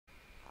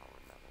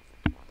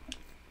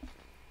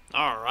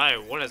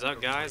Alright, what is up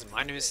guys?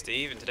 My name is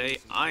Steve and today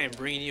I am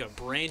bringing you a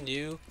brand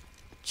new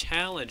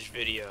challenge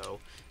video.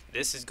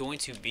 This is going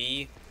to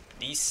be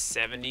the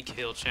 70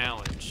 kill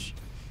challenge.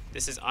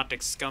 This is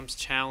Optic Scump's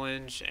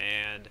challenge,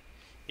 and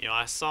you know,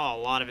 I saw a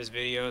lot of his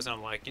videos and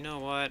I'm like, you know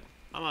what?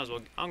 I'm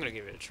gonna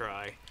give it a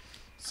try.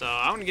 So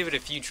I'm gonna give it a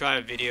few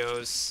try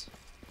videos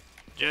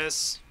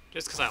just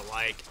because I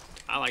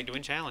like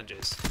doing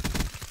challenges.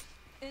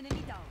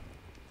 Enemy down.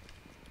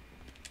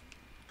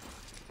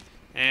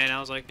 And I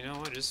was like, you know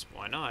what, just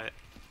why not?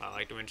 I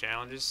like doing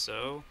challenges,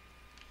 so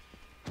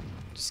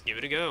just give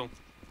it a go.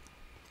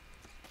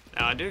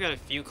 Now, I do got a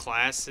few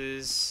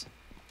classes,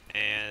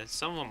 and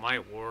some of them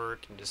might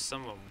work, and just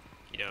some of them,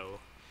 you know,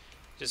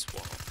 just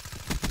won't.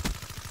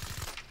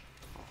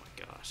 Oh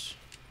my gosh.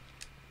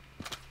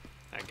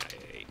 That guy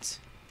ate.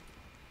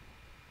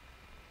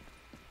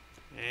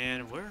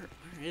 And where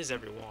is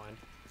everyone?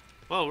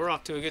 Well, we're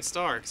off to a good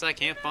start, because I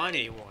can't find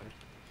anyone.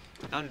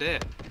 I'm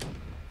dead.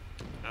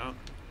 Oh.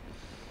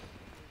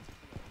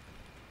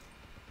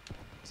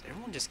 Is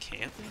everyone just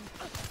camping?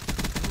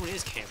 Everyone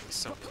is camping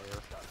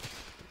somewhere.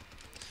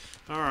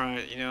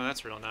 Alright, you know,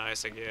 that's real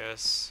nice, I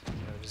guess. You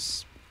know,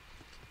 just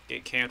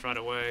get camped right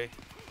away.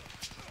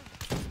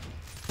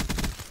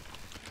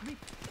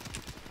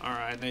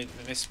 Alright,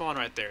 they spawn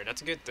right there.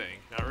 That's a good thing.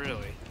 Not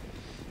really.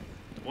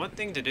 One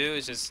thing to do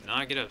is just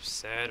not get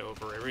upset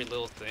over every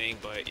little thing,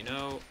 but, you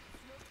know,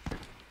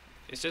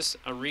 it's just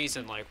a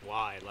reason, like,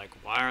 why? Like,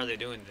 why are they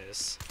doing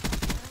this?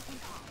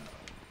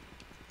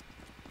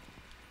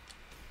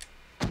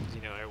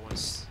 You know,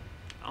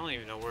 I don't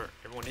even know where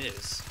everyone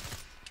is.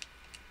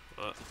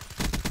 But,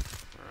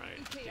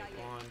 alright, get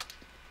one.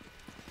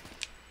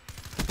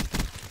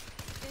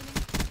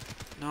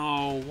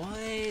 No,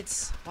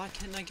 what? Why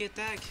couldn't I get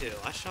that kill?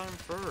 I shot him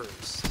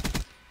first.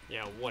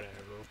 Yeah, whatever.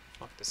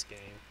 Fuck this game.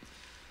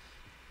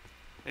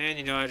 And,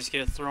 you know, I just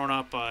get thrown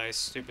up by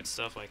stupid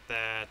stuff like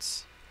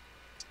that.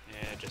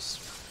 And just,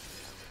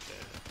 yeah, like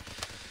that.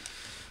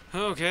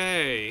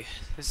 Okay,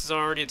 this is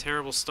already a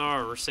terrible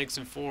start. We're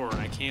 6-4,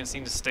 and I can't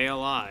seem to stay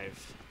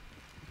alive.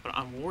 But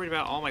I'm worried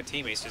about all my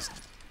teammates just...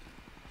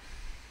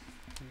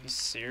 Are you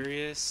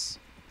serious?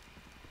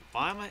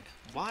 Why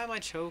am I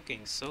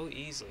choking so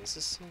easily? This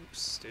is so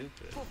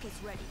stupid. Focus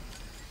ready.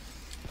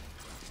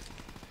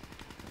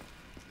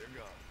 They're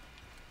gone.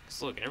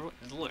 'Cause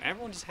look,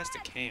 everyone just has to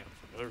camp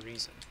for no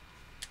reason.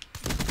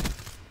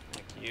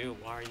 Like you,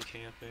 why are you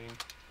camping?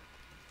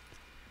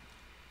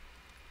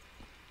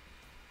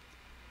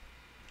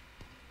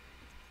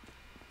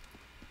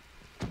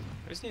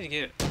 I just need to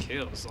get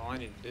kills, all I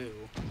need to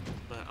do.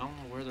 But I don't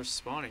know where they're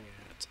spawning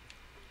at.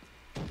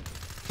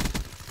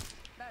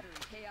 Battery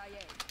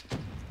KIA.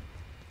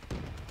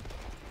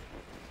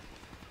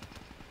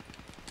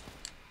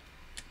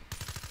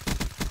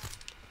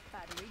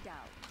 Battery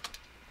down.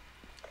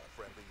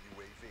 Friendly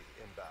UAV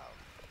inbound.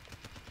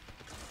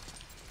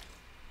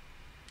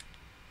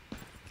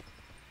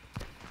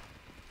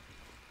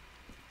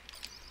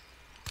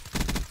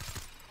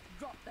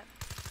 Drop them.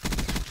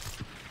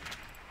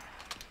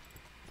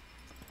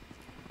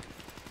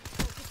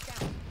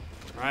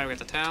 Alright, we got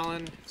the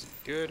Talon, it's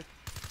good.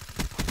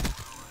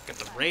 Got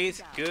the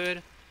Wraith,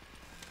 good.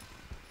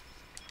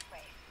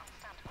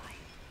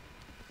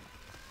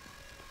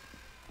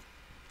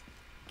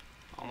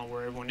 I don't know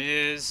where everyone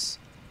is.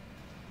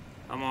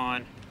 Come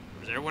on.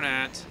 Where's everyone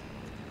at?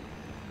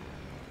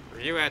 Where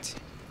are you at?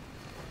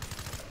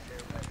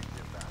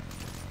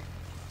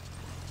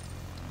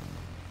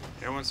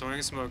 Everyone's throwing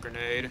a smoke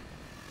grenade.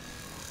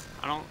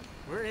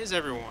 Where is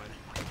everyone?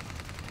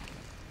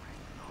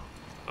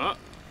 Oh.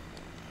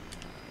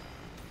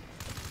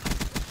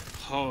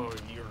 Oh,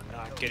 you're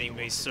not getting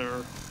me,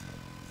 sir.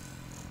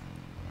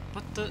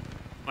 What the?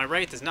 My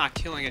Wraith is not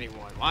killing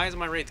anyone. Why is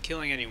my Wraith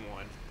killing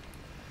anyone?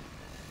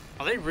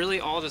 Are they really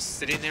all just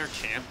sitting there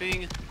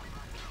camping?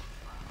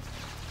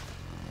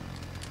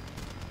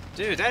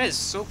 Dude, that is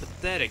so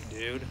pathetic,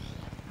 dude.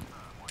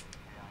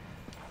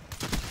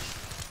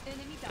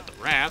 Got the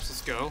wraps,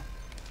 let's go.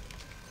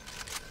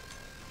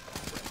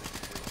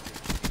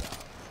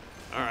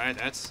 Alright,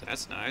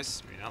 that's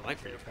nice. I mean, I like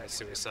free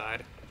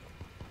suicide.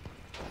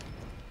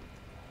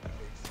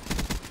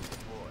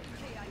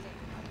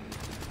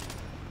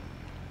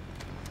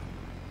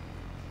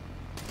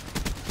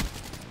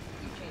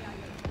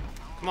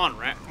 Come on,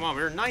 come on,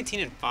 we were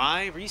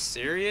 19-5. Are you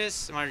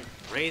serious? My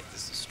Wraith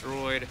is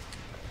destroyed.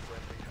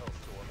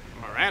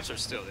 My Raps are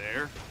still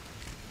there.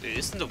 Dude,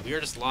 this is the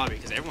weirdest lobby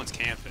because everyone's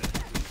camping.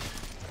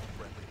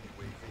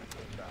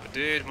 But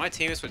dude, my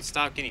teammates would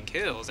stop getting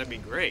kills. That'd be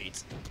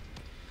great.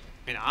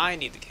 I mean, I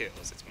need the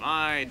kills. It's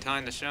my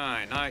time to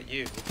shine, not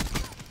you.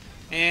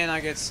 And I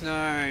get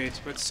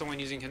sniped, but someone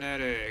using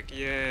kinetic.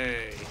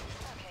 Yay.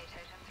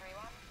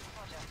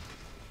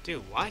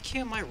 Dude, why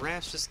can't my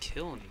Raps just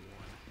kill anyone?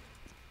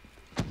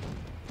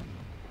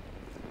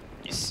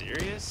 You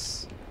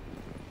serious?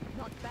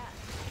 Not bad.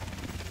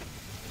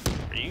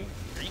 Are you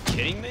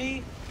kidding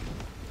me?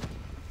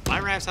 My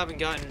Raps haven't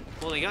gotten,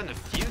 well, they gotten a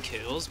few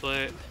kills,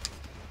 but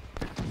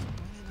why did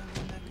I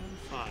win that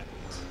gunfight?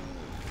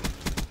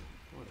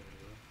 Whatever.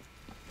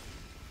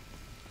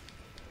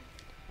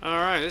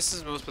 Alright, this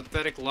is the most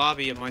pathetic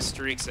lobby of my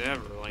streaks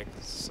ever. Like,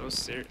 so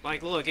serious.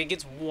 Like, look, it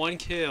gets 1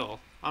 kill.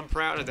 I'm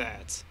proud of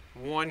that.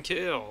 1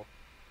 kill.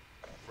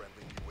 Friendly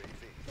UAV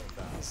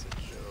inbound. This is a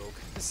joke.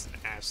 This is an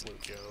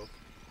absolute joke.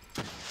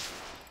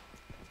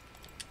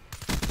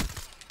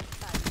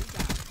 Battery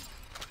down.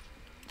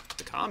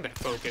 The combat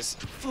focus.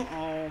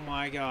 Oh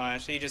my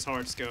gosh, he just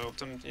hard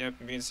scoped. Yep,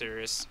 I'm being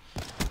serious.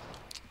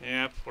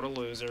 Yep, what a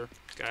loser.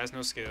 This guy has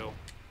no skill.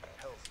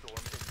 Hellstorm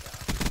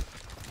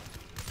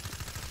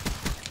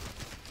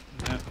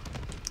inbound. Yep.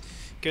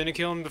 Couldn't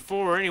kill him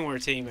before anywhere,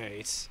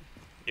 teammates.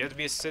 You have to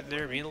be sitting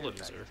there being a loser.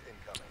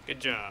 Incoming. Good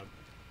job.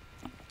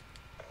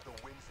 The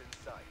wind's in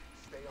sight.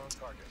 Stay on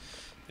target.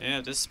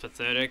 Yeah, this is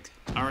pathetic.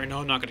 I already know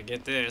I'm not gonna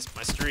get this.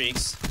 My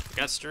streaks. I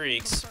got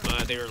streaks,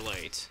 but they were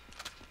late.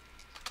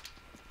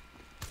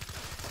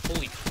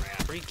 Holy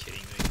crap, are you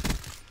kidding me?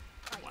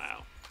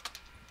 Wow.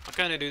 Why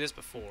couldn't I do this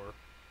before?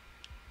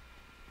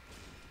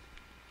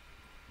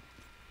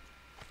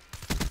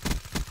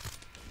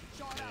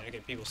 Shot Yeah, up. I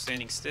get people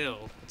standing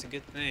still. It's a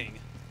good thing.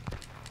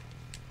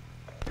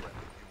 Friendly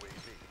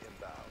UAV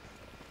inbound.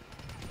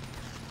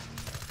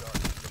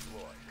 Guardian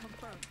deployed.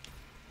 Confirmed.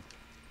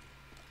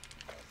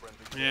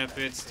 Friendly Yep,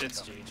 UAV it's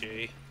incoming.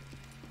 GG.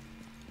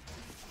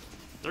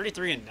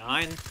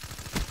 33-9.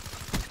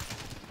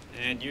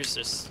 And you're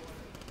just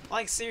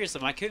like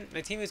seriously, my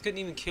teammates couldn't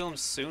even kill him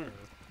sooner.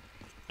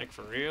 Like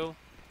for real?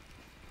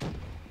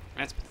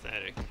 That's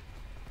pathetic.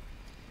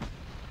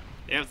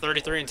 Yep, 33-10.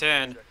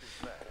 Objective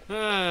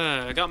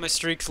smash. I got my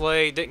streaks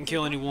late, didn't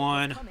kill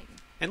anyone. Coming.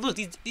 And look,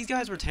 these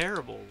guys were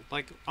terrible.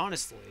 Like,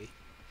 honestly.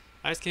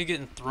 I just keep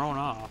getting thrown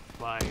off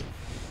by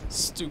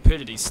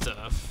stupidity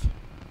stuff.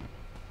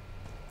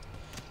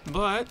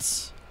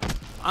 But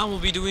I will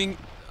be doing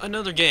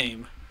another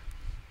game.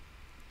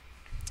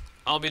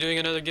 I'll be doing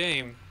another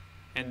game.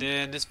 And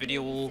then this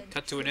video will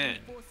cut to an end.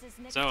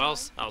 So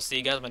I'll see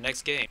you guys in my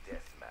next game.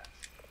 Deathmatch.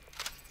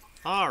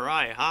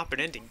 Alright, hopping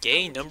into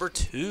game number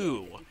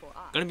 2.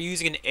 Gonna be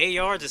using an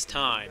AR this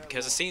time,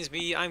 because it seems to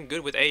me I'm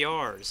good with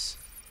ARs.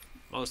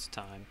 Most of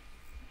the time.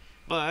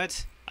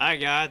 But, I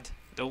got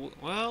the,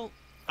 well,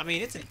 I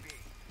mean, I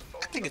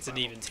think it's an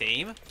even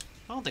team.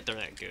 I don't think they're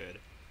that good.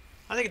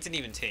 I think it's an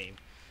even team.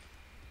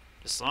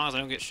 As long as I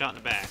don't get shot in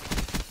the back.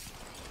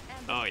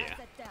 Oh, yeah.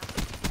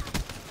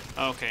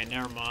 Okay,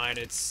 never mind.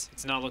 It's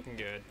not looking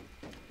good.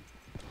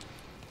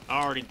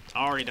 Already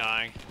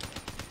dying.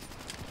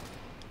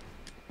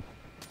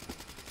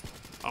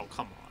 Oh,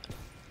 come on.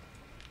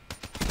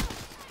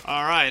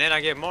 Alright, then I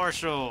get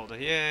marshaled.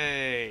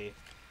 Yay.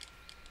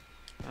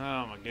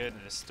 Oh my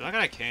goodness. Do I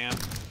gotta camp?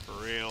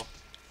 For real?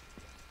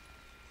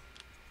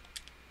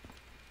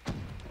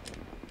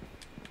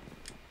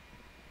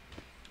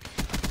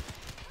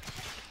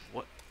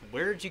 What?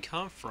 Where did you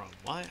come from?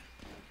 Why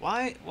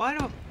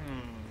don't...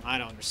 I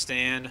don't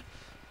understand.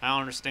 I don't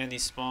understand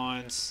these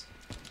spawns.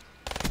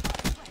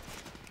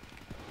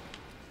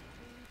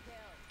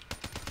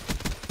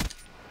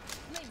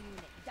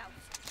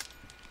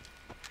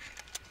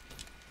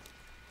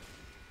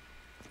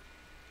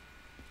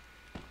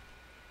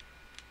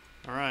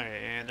 Alright,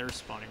 and they're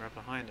spawning right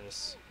behind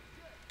us.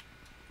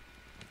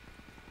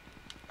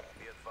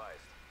 Be advised.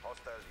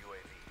 Hostile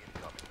UAV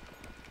incoming.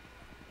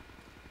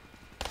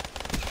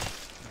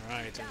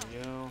 Alright, there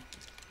we go.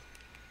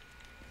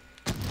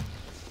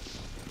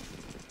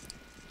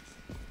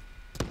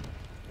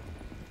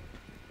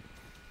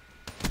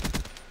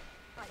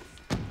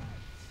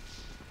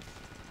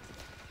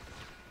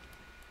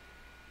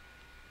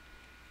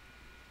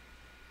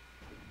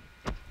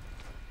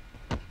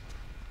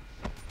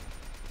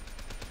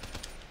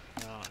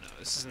 Oh no,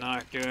 this is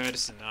not good.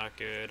 This is not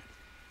good.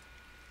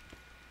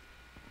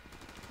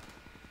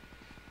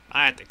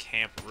 I had to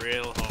camp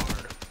real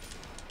hard.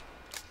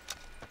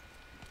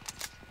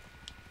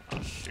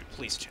 Oh shoot,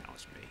 please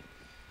challenge me.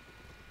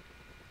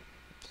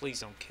 Please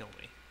don't kill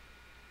me.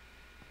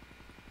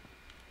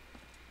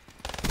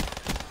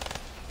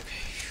 Okay.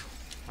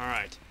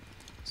 Alright.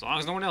 As long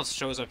as no one else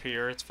shows up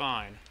here, it's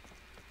fine.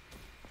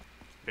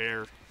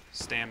 Better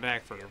stand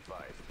back for Be them.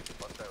 advised.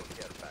 Hostile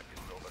care package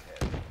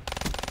overhead.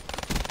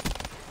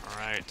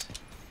 Alright.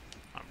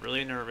 I'm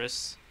really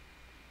nervous.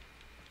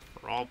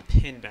 We're all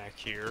pinned back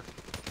here.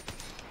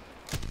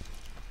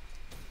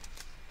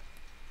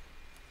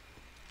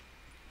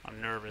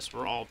 I'm nervous.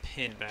 We're all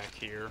pinned back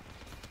here.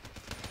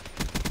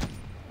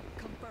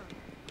 Confirmed.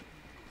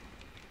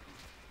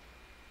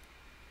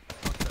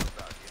 Hostile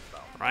dog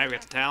inbound. Alright, we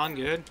got the Talon,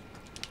 good.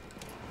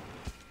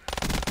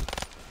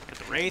 Got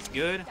the Wraith,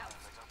 good.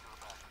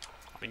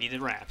 We need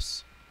the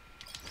Wraps.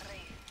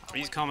 I'll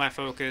use combat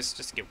focus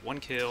just to get 1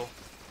 kill.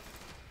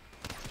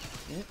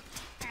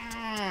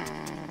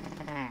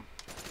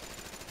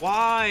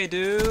 Why,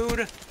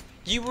 dude?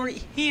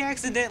 He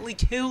accidentally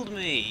killed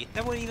me.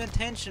 That wasn't even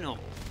intentional.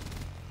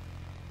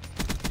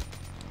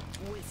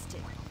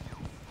 Wasted.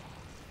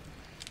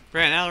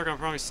 Right, now they're gonna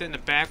probably sit in the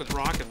back with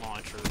rocket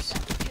launchers.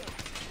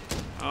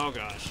 Oh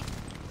gosh.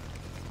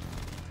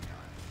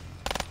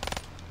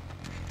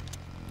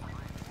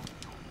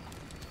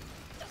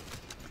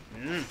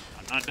 I'm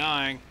not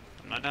dying.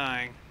 I'm not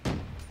dying.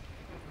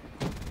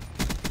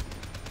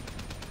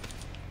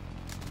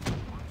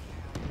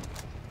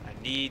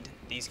 I need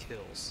these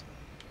kills.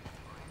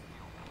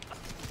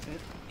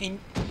 And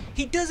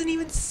he doesn't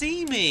even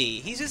see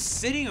me. He's just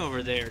sitting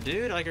over there,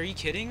 dude. Like, are you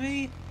kidding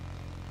me?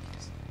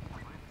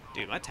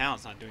 Dude, my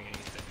talent's not doing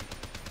anything.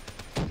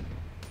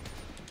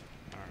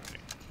 Alright.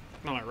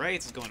 Well, my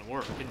Wraith is going to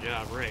work. Good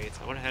job, Wraith.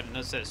 I would have had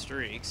another set of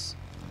streaks.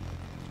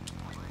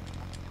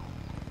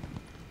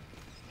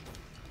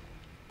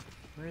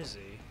 Where is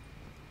he?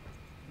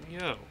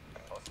 Yo.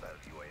 Hostile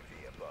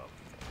UAV above.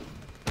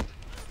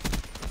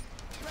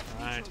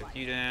 Alright, took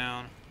you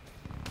down.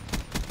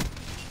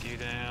 Took you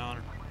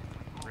down.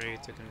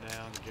 Wraith took him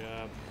down. Good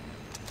job.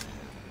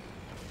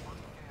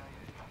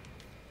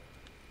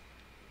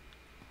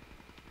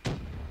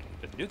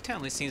 But Nuketown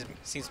at least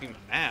seems to be my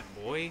map,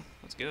 boy.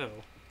 Let's go.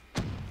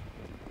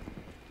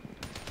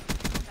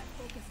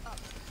 Focus up.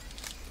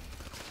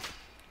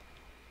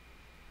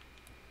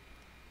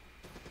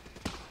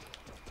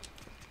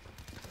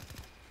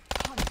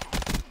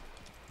 Contact.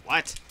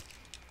 What?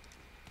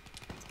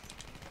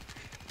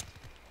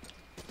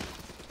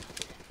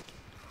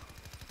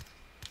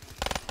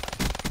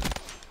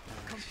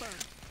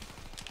 Confirmed.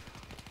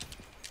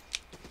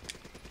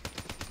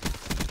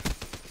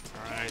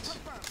 Alright.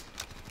 Confirmed.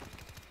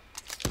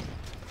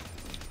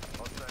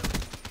 Hostile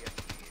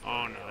EXP.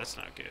 Oh no, that's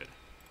not good.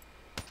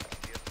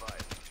 Be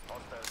advised.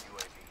 Hostile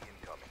UAV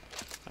incoming.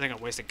 I think I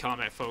wasted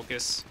combat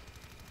focus.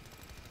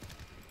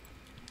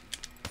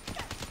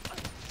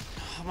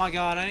 Oh my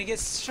god, I didn't get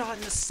shot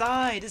in the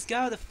side! This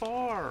guy with the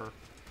far!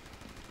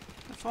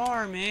 The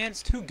far, man,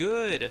 it's too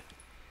good.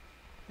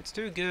 It's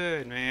too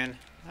good, man.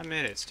 I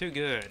admit it, it's too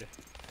good.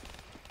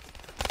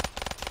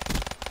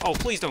 Oh,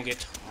 please don't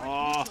get...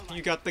 Oh,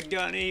 you got the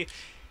gunny!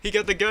 He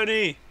got the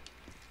gunny!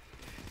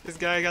 This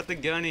guy got the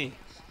gunny.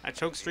 I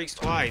choke streaks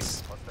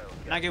twice. Hostile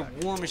And I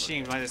get war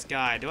machined by this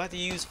guy. Do I have to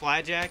use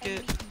fly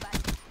jacket?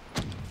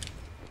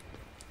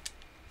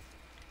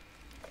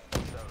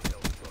 hostile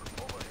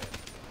Hellstorm overhead.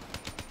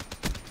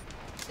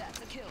 That's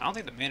a kill. I don't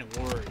think the Man of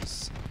War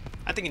is...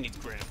 I think it needs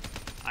grip.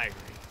 I agree.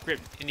 Grip.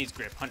 It needs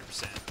grip,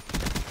 100%.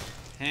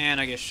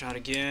 And I get shot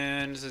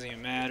again. This doesn't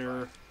even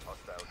matter.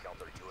 Hostile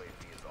counter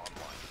UAV is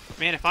online.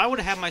 Man, if I would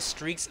have had my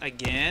streaks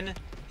again,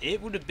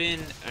 it would have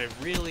been a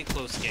really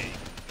close game.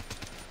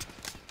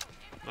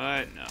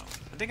 But no.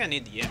 I think I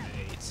need the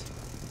M8.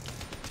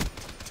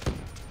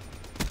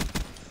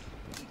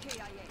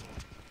 EKIA.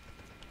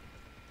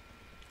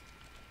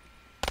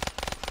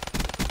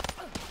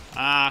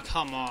 Ah,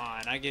 come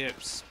on. I get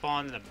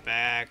spawned in the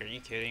back. Are you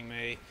kidding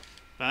me?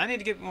 But I need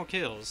to get more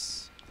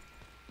kills.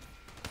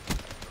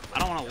 I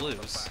don't want to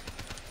lose.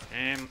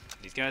 And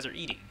these guys are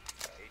eating.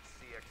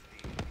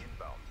 HCXD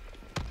inbound.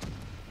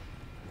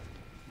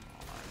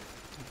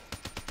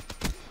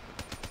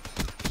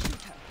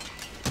 Shooter.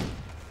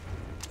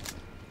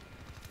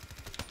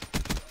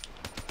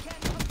 Can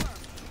confirm.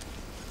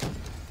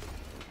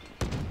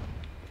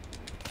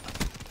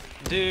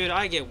 Dude,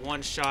 I get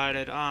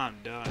one-shotted. I'm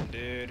done,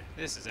 dude.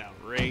 This is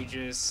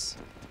outrageous.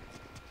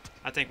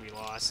 I think we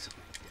lost.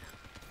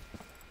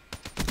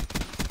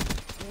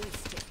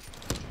 Wasted.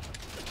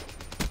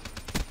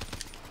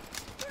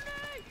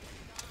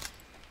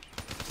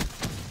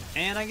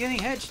 And I'm getting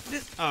hedged.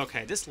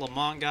 Okay, this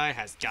Lamont guy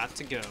has got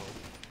to go.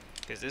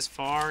 Because this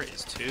far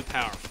is too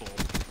powerful.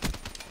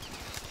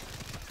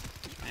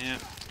 Yeah,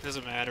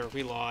 doesn't matter.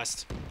 We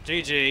lost.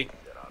 GG.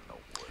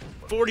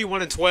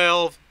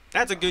 41-12.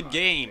 That's a good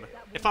game.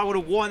 If I would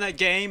have won that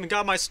game and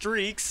got my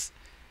streaks,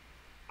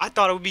 I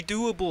thought it would be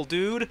doable,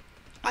 dude.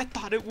 I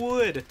thought it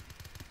would.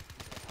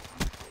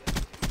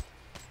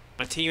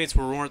 My teammates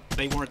weren't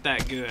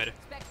that good.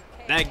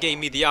 That gave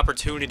me the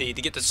opportunity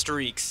to get the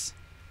streaks.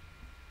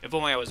 If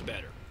only I was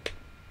better.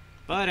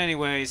 But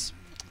anyways.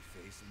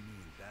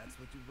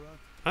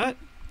 But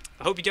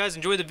I hope you guys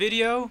enjoyed the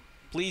video.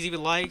 Please leave a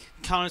like,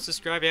 comment,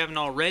 subscribe if you haven't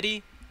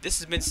already. This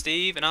has been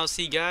Steve, and I'll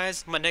see you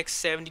guys in my next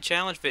 70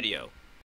 challenge video.